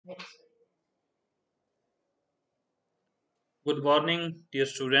Good morning, dear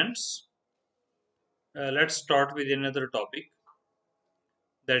students. Let's start with another topic,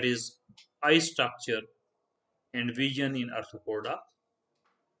 that is eye structure and vision in Arthropoda.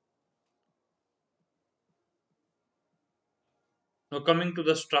 Now, coming to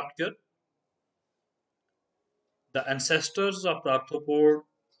the structure, the ancestors of the arthropod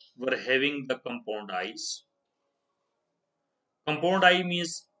were having the compound eyes. Compound eye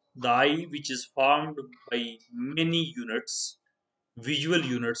means the eye which is formed by many units, visual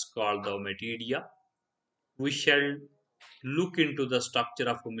units called the ommatidia. We shall look into the structure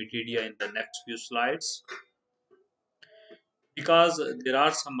of ommatidia in the next few slides, because there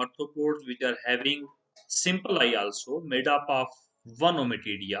are some arthropods which are having simple eye also made up of one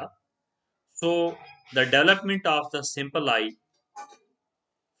ommatidia. So the development of the simple eye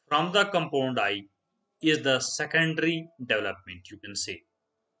from the compound eye is the secondary development, you can say,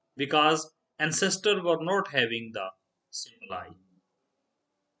 because ancestors were not having the simple eye.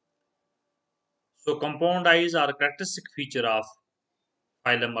 So compound eyes are a characteristic feature of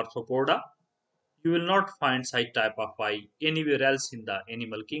phylum Arthropoda. You will not find such type of eye anywhere else in the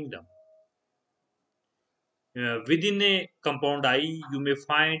animal kingdom. Within a compound eye, you may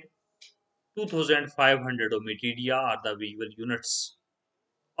find 2500 ommatidia are the visual units.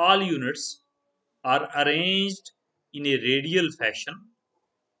 All units are arranged in a radial fashion,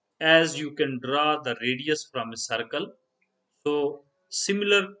 as you can draw the radius from a circle. So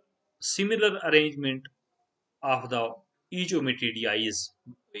similar arrangement of the each ommatidia is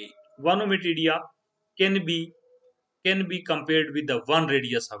one ommatidia can be compared with the one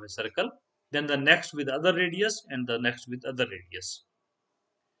radius of a circle, then the next with other radius, and the next with other radius.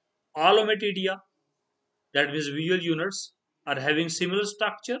 All ommatidia, that means visual units, are having similar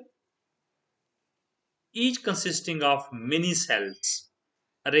structure, each consisting of many cells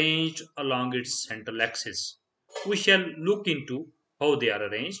arranged along its central axis. We shall look into how they are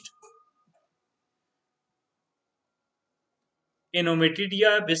arranged. An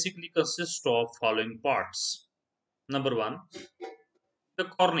ommatidia basically consists of following parts. Number one, the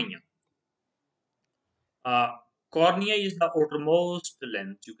cornea. Uh, Cornea is the outermost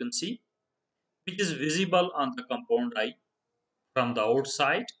lens, you can see, which is visible on the compound eye from the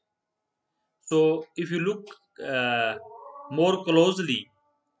outside. So if you look more closely,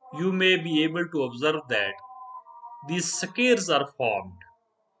 you may be able to observe that these squares are formed.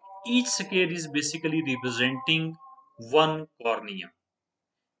 Each square is basically representing one cornea.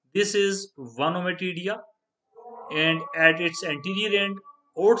 This is one ommatidia, and at its anterior end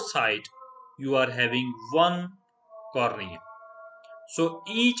outside, you are having one cornea. So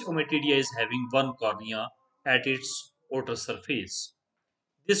each ommatidia is having one cornea at its outer surface.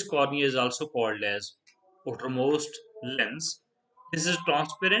 This cornea is also called as outermost lens. This is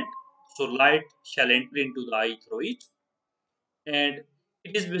transparent, so light shall enter into the eye through it, and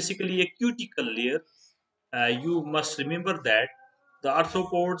it is basically a cuticle layer. You must remember that the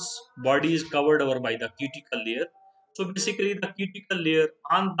arthropods body is covered over by the cuticle layer. So basically, the cuticle layer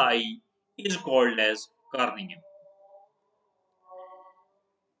on the eye is called as cornea.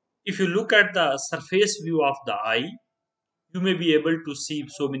 If you look at the surface view of the eye, you may be able to see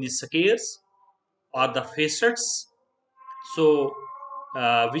so many squares or the facets, so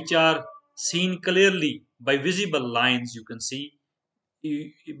which are seen clearly by visible lines. You can see,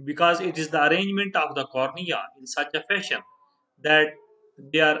 because it is the arrangement of the cornea in such a fashion that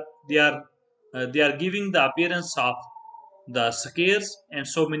they are they are they are giving the appearance of the squares and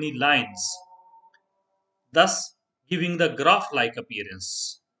so many lines, thus giving the graph-like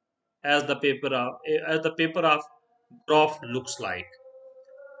appearance, as the paper of graph looks like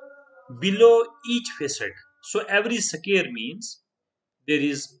below each facet. So every square means there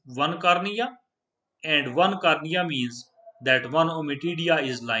is one cornea, and one cornea means that one ommatidia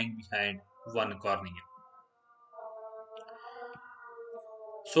is lying behind one cornea.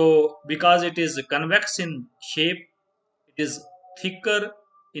 So because it is convex in shape, it is thicker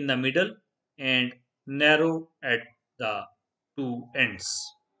in the middle and narrow at the two ends.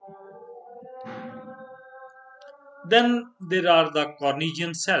 Then there are the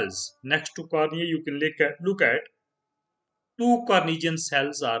cornegian cells. Next to cornea, you can look at two cornegian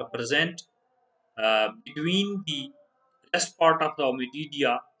cells are present between the rest part of the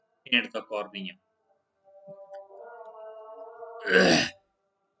ommatidia and the cornea.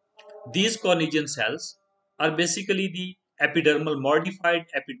 These cornegian cells are basically the modified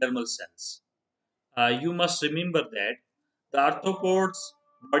epidermal cells. You must remember that the arthropods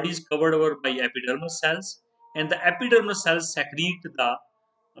body is covered over by epidermal cells, and the epidermal cells secrete the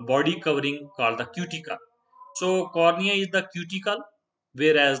body covering called the cuticle. So cornea is the cuticle,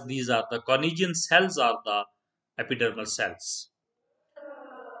 whereas these are the cornegian cells are the epidermal cells.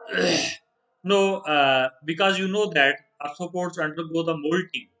 No, because you know that arthropods undergo the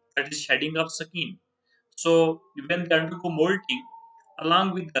molting, that is shedding of skin. So when they undergo molting,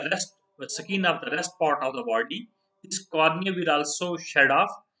 along with the rest the skin of the rest part of the body, this cornea will also shed off,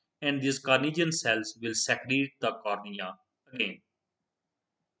 and these carnesian cells will secrete the cornea again.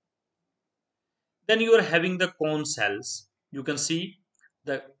 Then you are having the cone cells. You can see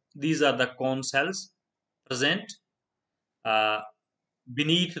these are the cone cells present uh,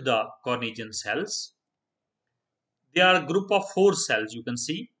 beneath the carnesian cells. They are a group of four cells. You can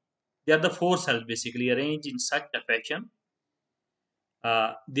see they are the four cells basically arranged in such a fashion.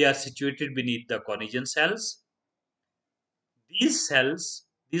 They are situated beneath the carnesian cells. These cells,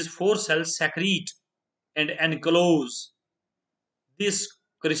 these four cells, secrete and enclose this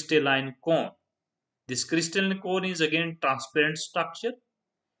crystalline cone. This crystalline cone is again transparent structure,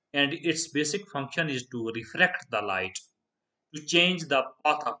 and its basic function is to refract the light, to change the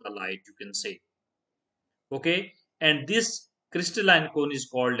path of the light, you can say. Okay, and this crystalline cone is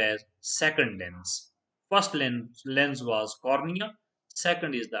called as second lens. First lens was cornea,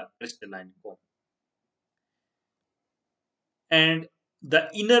 second is the crystalline cone. And the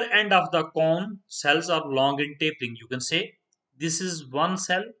inner end of the cone cells are long and tapering, you can say. This is one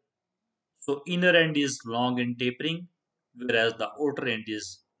cell, so inner end is long and tapering, whereas the outer end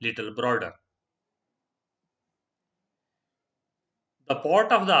is little broader. The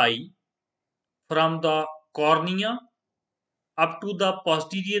part of the eye from the cornea up to the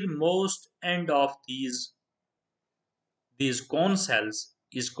posterior most end of these cone cells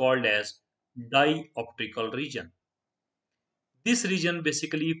is called as dioptrical region. This region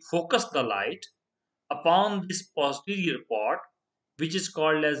basically focuses the light upon this posterior part, which is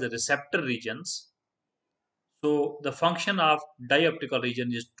called as the receptor regions. So the function of dioptrical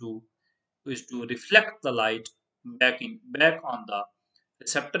region is to reflect the light back on the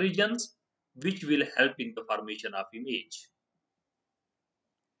receptor regions, which will help in the formation of image.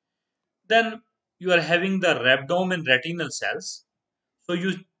 Then you are having the rhabdome and retinal cells. So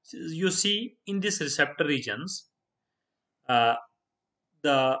you see in these receptor regions, uh,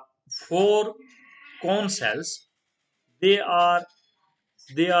 the four cone cells, they are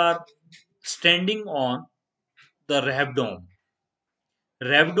they are standing on the rhabdome.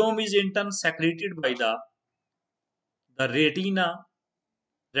 Rhabdome is in turn secreted by the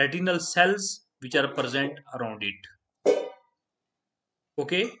retinal cells which are present around it.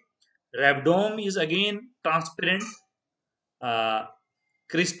 Okay, rhabdome is again transparent, uh,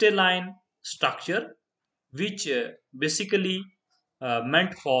 crystalline structure which basically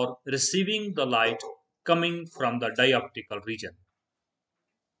meant for receiving the light coming from the dioptrical region.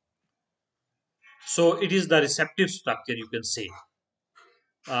 So it is the receptive structure, you can say.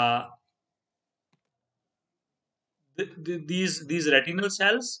 Uh, these retinal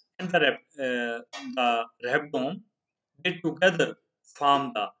cells and the rhabdome, they together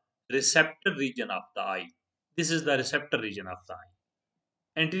form the receptor region of the eye. This is the receptor region of the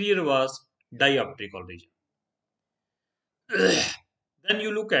eye. Anterior was dioptrical region. Then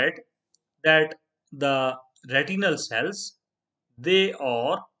you look at that the retinal cells, they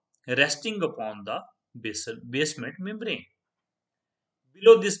are resting upon the basement membrane.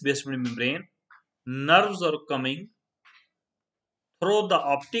 Below this basement membrane, nerves are coming through the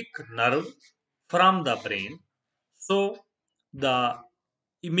optic nerve from the brain. So the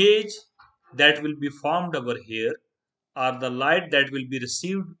image that will be formed over here, or the light that will be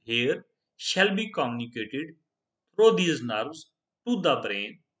received here, shall be communicated through these nerves to the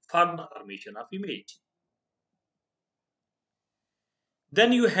brain for the formation of image.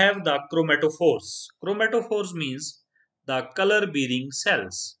 Then you have the chromatophores. Chromatophores means the color bearing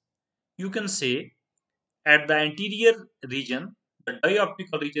cells. You can say at the anterior region, the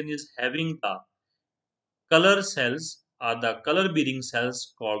dioptical region is having the color cells or the color bearing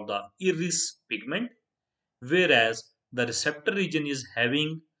cells called the iris pigment, whereas the receptor region is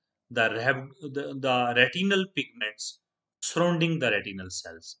having the retinal pigments surrounding the retinal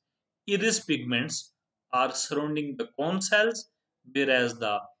cells. Iris pigments are surrounding the cone cells, whereas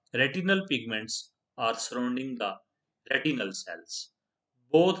the retinal pigments are surrounding the retinal cells.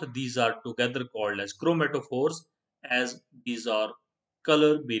 Both these are together called as chromatophores, as these are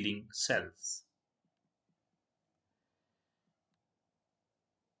color bearing cells.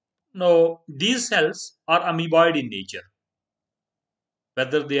 Now, these cells are amoeboid in nature,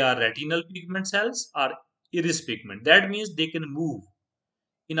 whether they are retinal pigment cells or iris pigment. That means they can move.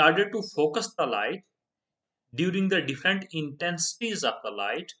 In order to focus the light during the different intensities of the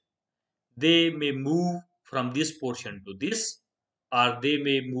light, they may move from this portion to this, or they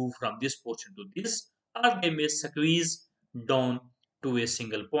may move from this portion to this, or they may squeeze down to a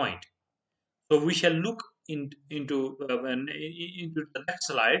single point. So we shall look into the next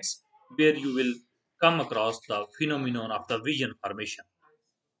slides where you will come across the phenomenon of the vision formation.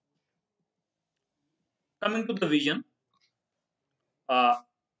 Coming to the vision, uh,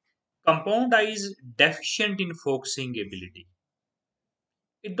 compound eye is deficient in focusing ability.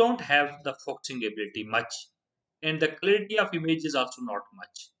 It don't have the focusing ability much, and the clarity of image is also not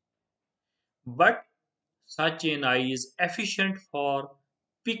much. But such an eye is efficient for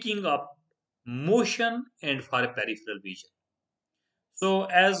picking up motion and for peripheral vision. So,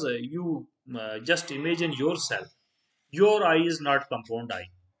 as you just imagine yourself, your eye is not compound eye.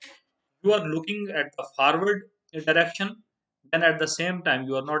 You are looking at the forward direction, then at the same time,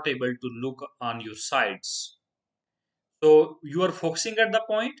 you are not able to look on your sides. So, you are focusing at the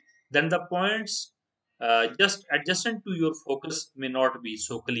point, then the points just adjacent to your focus may not be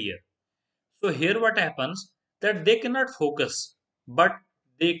so clear. So here what happens that they cannot focus, but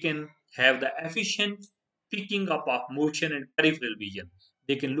they can have the efficient picking up of motion and peripheral vision.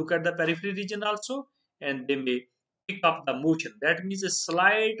 They can look at the peripheral region also, and they may pick up the motion. That means a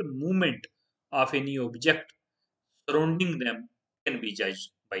slight movement of any object surrounding them can be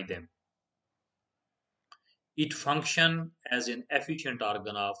judged by them. It functions as an efficient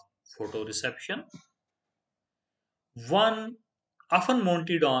organ of photoreception. One often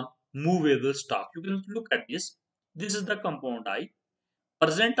mounted on movable stock. You can look at this. This is the compound eye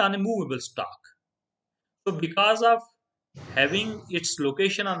present on a movable stock. So, because of having its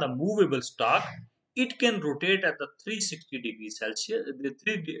location on the movable stock, it can rotate at the 360 degrees Celsius, the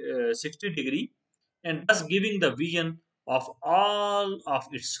 360 degree, and thus giving the vision of all of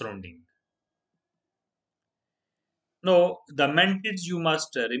its surrounding. No, the mantids you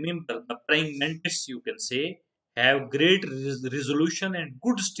must remember, the praying mantids you can say have great resolution and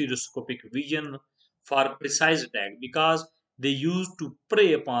good stereoscopic vision for precise attack because they used to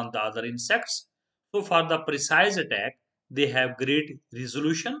prey upon the other insects. So for the precise attack, they have great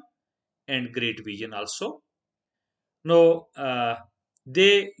resolution and great vision also. Now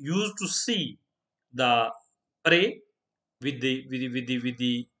they used to see the prey with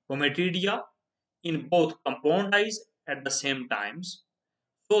the Pometidia in both compound eyes at the same times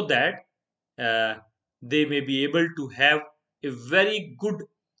so that uh, they may be able to have a very good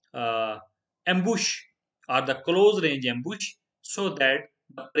uh, ambush or the close range ambush so that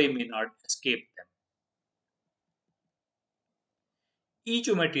the prey may not escape them. Each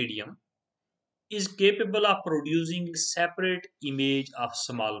omatodium is capable of producing a separate image of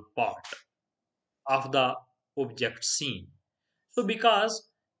small part of the object seen. So because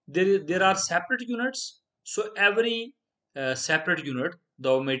there are separate units, so every separate unit, the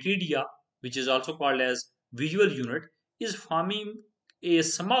ommatidia, which is also called as visual unit, is forming a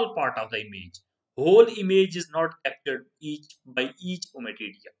small part of the image. Whole image is not captured each by each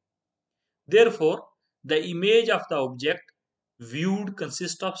ommatidia. Therefore, the image of the object viewed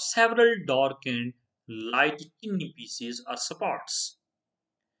consists of several dark and light tiny pieces or spots.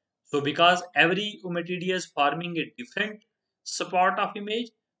 So because every ommatidia is forming a different support of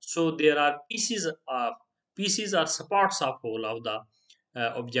image, so there are pieces or spots of whole of the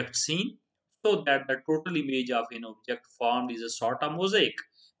object seen, so that the total image of an object formed is a sort of mosaic.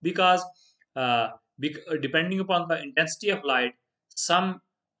 Because uh, depending upon the intensity of light, some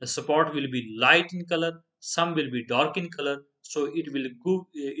spot will be light in color, some will be dark in color. So it will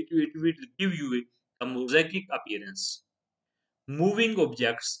give you a mosaic appearance. Moving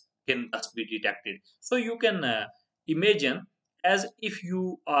objects can thus be detected. So you can imagine as if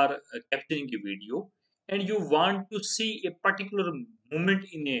you are capturing a video and you want to see a particular moment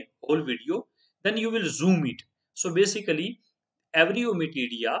in a whole video, then you will zoom it. So basically, every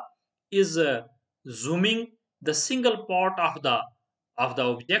ommatidia is zooming the single part of the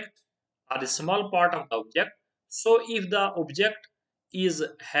object or the small part of the object. So if the object is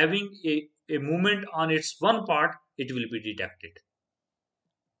having a movement on its one part, it will be detected.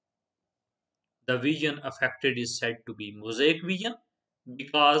 The vision affected is said to be mosaic vision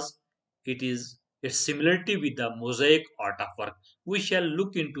because it is its similarity with the mosaic art of work. We shall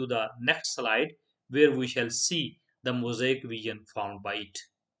look into the next slide where we shall see the mosaic vision found by it.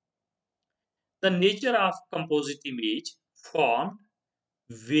 The nature of composite image formed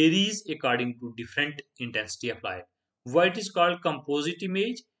varies according to different intensity of light. Why it is called composite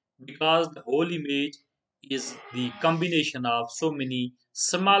image? Because the whole image is the combination of so many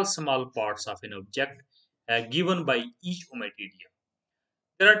small parts of an object given by each ommatidia.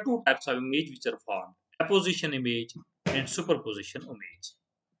 There are two types of image which are formed: apposition image and superposition image.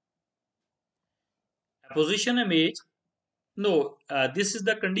 Apposition image, no, this is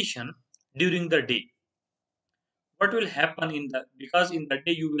the condition during the day. what will happen in the, because in the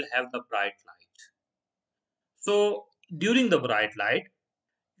day you will have the bright light. So during the bright light,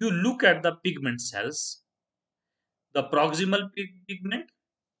 you look at the pigment cells, the proximal pigment,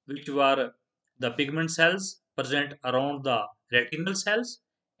 which were the pigment cells present around the retinal cells,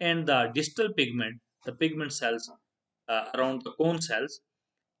 and the distal pigment, the pigment cells around the cone cells.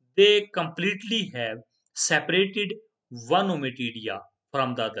 They completely have separated one ommatidia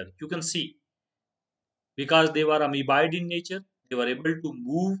from the other. You can see, because they were amoeboid in nature, they were able to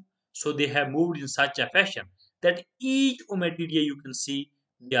move, so they have moved in such a fashion that each ommatidia, you can see,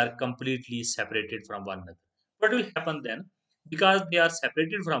 they are completely separated from one another. What will happen then? Because they are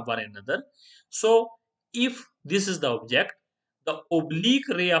separated from one another, so if this is the object, the oblique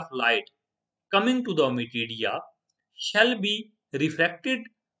ray of light coming to the ommatidia shall be reflected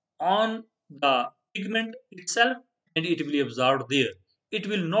on the pigment itself, and it will be absorbed there. It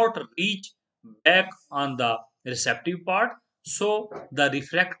will not reach back on the receptive part, so the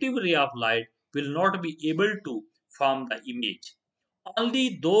refractive ray of light will not be able to form the image.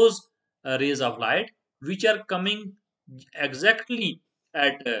 Only those rays of light which are coming exactly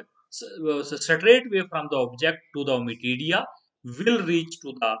at straight way from the object to the ommatidia will reach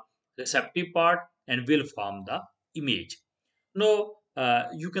to the receptive part and will form the image. Now,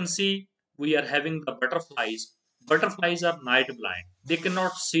 you can see we are having the butterflies. Butterflies are night blind. They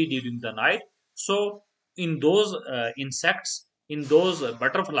cannot see during the night. So, in those insects, in those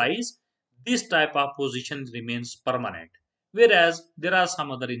butterflies, this type of position remains permanent. Whereas there are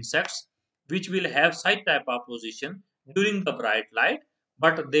some other insects which will have such type of position during the bright light,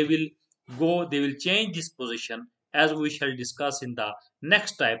 but they will change this position, as we shall discuss in the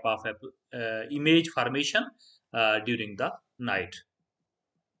next type of image formation during the night.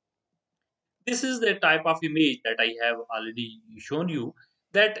 This is the type of image that I have already shown you,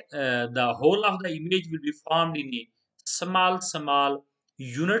 that the whole of the image will be formed in a small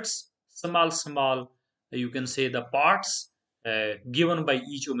units, small, you can say the parts given by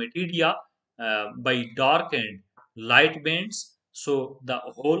each ommatidia by dark and light bands. So the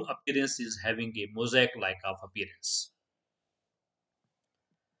whole appearance is having a mosaic like of appearance.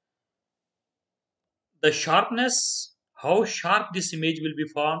 The sharpness, how sharp this image will be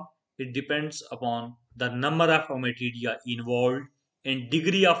formed, it depends upon the number of ommatidia involved and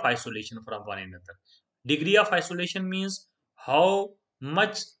degree of isolation from one another. Degree of isolation means how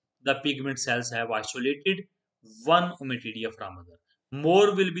much the pigment cells have isolated one ommatidia from other.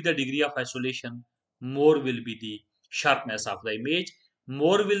 More will be the degree of isolation, more will be the sharpness of the image,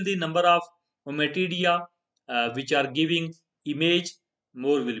 more will the number of ommatidia which are giving image,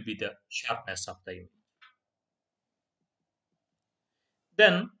 more will be the sharpness of the image.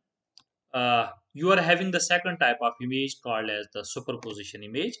 Then you are having the second type of image called as the superposition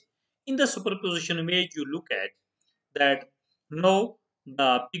image. In the superposition image, you look at that now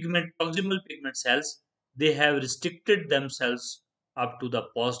the proximal pigment cells, they have restricted themselves up to the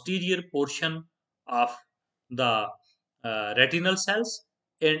posterior portion of the retinal cells,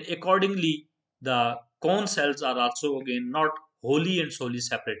 and accordingly the cone cells are also again not wholly and solely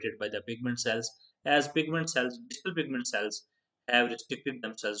separated by the pigment cells, as pigment cells, distal pigment cells, have restricted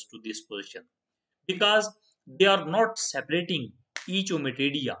themselves to this position, because they are not separating each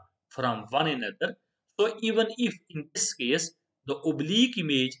ommatidia from one another. So even if in this case the oblique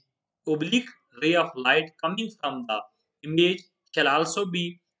ray of light coming from the image shall also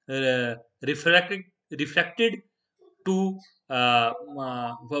be uh, reflected reflected to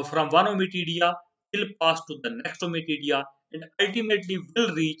from one ommatidia, will pass to the next ommatidia, and ultimately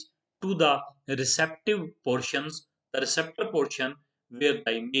will reach to the receptive portions, the receptor portion, where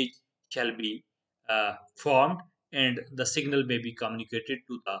the image shall be formed and the signal may be communicated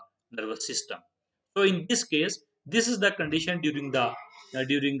to the nervous system. So in this case, this is the condition during the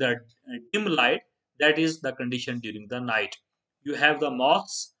dim light. That is the condition during the night. You have the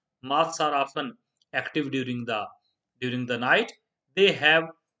moths. Moths are often active during the night. They have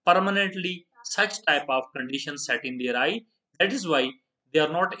permanently such type of conditions set in their eye. That is why they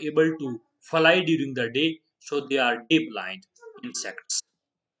are not able to fly during the day. So they are day blind insects.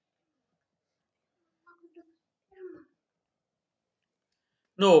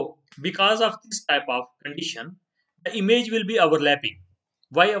 No, because of this type of condition, the image will be overlapping.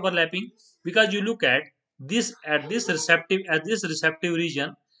 Why overlapping? Because you look at this receptive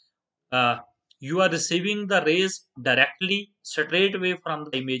region, uh, you are receiving the rays directly straight away from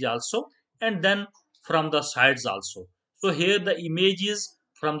the image also, and then from the sides also. So here the images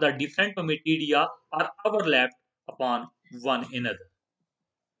from the different ommatidia are overlapped upon one another.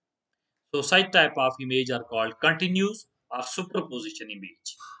 So such type of image are called continuous or superposition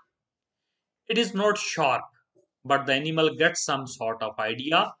image. It is not sharp. but the animal gets some sort of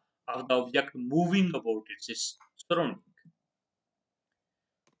idea of the object moving about its surrounding.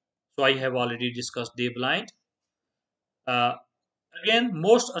 So I have already discussed day blind. Uh, Again,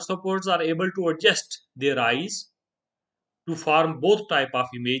 most arthropods are able to adjust their eyes to form both type of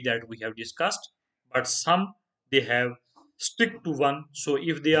image that we have discussed, but some they have stick to one. So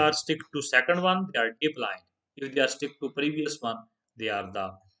if they are stick to second one, they are day blind. If they are stick to previous one, they are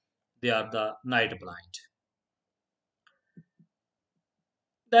the night blind.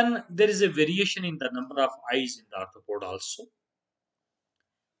 Then there is a variation in the number of eyes in the arthropod also.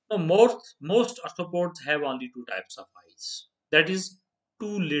 Now, most arthropods have only two types of eyes. That is,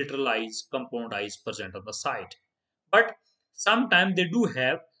 two lateral eyes, compound eyes present on the side. But sometimes they do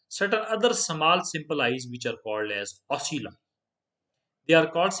have certain other small simple eyes which are called as ocelli. They are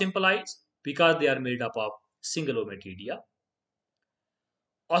called simple eyes because they are made up of single ommatidia.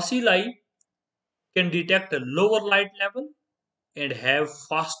 Ocelli can detect a lower light level and have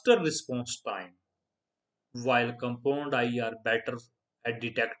faster response time, while compound eye are better at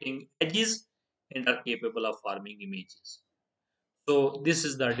detecting edges and are capable of forming images. So this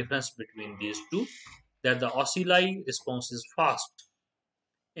is the difference between these two, that the ocelli response is fast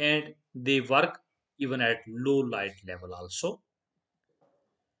and they work even at low light level also.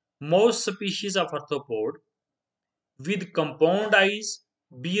 Most species of arthropod with compound eyes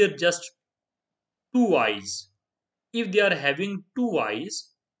bear just two eyes. If they are having two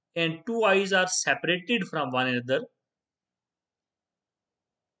eyes and two eyes are separated from one another,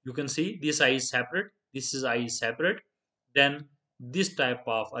 you can see this eye is separate, this is eye is separate, then this type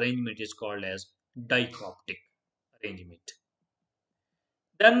of arrangement is called as dichoptic arrangement.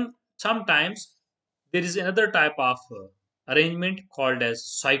 Then sometimes there is another type of arrangement called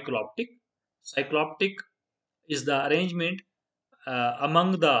as cycloptic. Cycloptic is the arrangement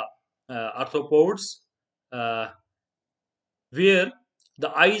among the arthropods uh, where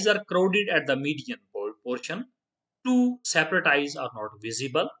the eyes are crowded at the median portion. Two separate eyes are not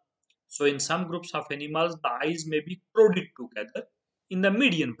visible. So, in some groups of animals, the eyes may be crowded together in the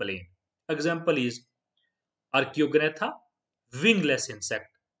median plane. Example is Archaeognatha, wingless insect,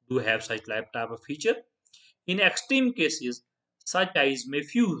 do have such type of feature. In extreme cases, such eyes may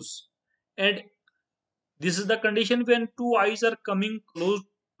fuse, and this is the condition when two eyes are coming close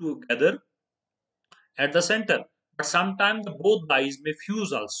together at the center. But sometimes both the eyes may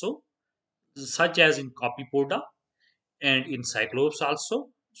fuse also, such as in Copypoda and in Cyclops also.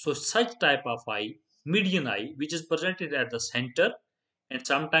 So such type of eye, median eye, which is presented at the center and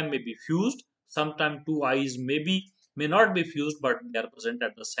sometimes may be fused, sometimes two eyes may not be fused but they are present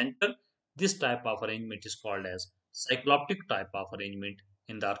at the center. This type of arrangement is called as cycloptic type of arrangement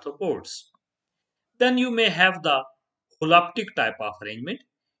in the arthropods. Then you may have the holoptic type of arrangement.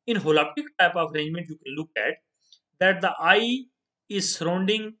 In holoptic type of arrangement, you can look at that the eye is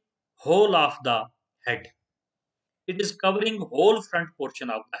surrounding whole of the head. It is covering whole front portion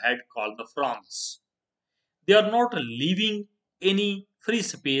of the head called the frons. They are not leaving any free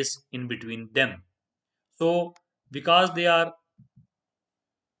space in between them. So because they are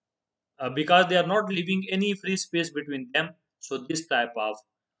not leaving any free space between them, so this type of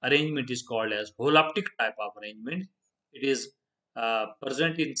arrangement is called as holoptic type of arrangement. It is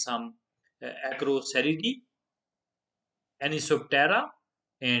present in some Acroceridae, Anisoptera,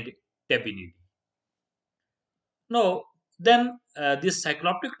 and Tabinidae. Now, then this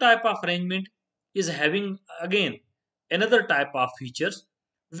cycloptic type of arrangement is having again another type of features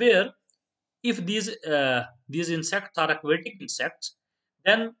where if these insects are aquatic insects,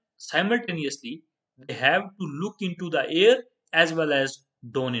 then simultaneously they have to look into the air as well as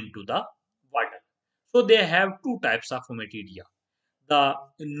down into the water. So they have two types of ommatidia. The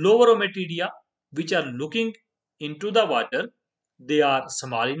lower ommatidia, which are looking into the water, they are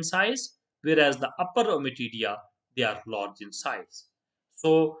small in size, whereas the upper ommatidia, they are large in size.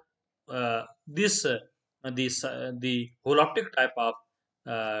 So the holoptic type of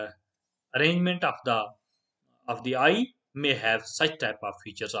uh, arrangement of the eye may have such type of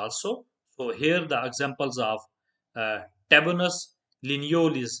features also. So here the examples of uh, Tabonus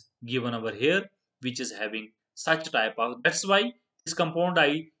lineole is given over here, which is having such type of. That's why this compound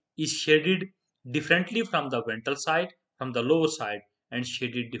eye is shaded differently from the ventral side, from the lower side, and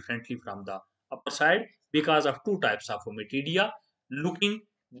shaded differently from the upper side because of two types of ommatidia looking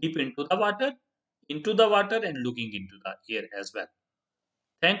deep into the water and looking into the air as well.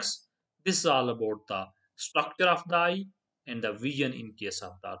 Thanks. This is all about the structure of the eye and the vision in case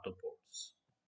of the arthropod.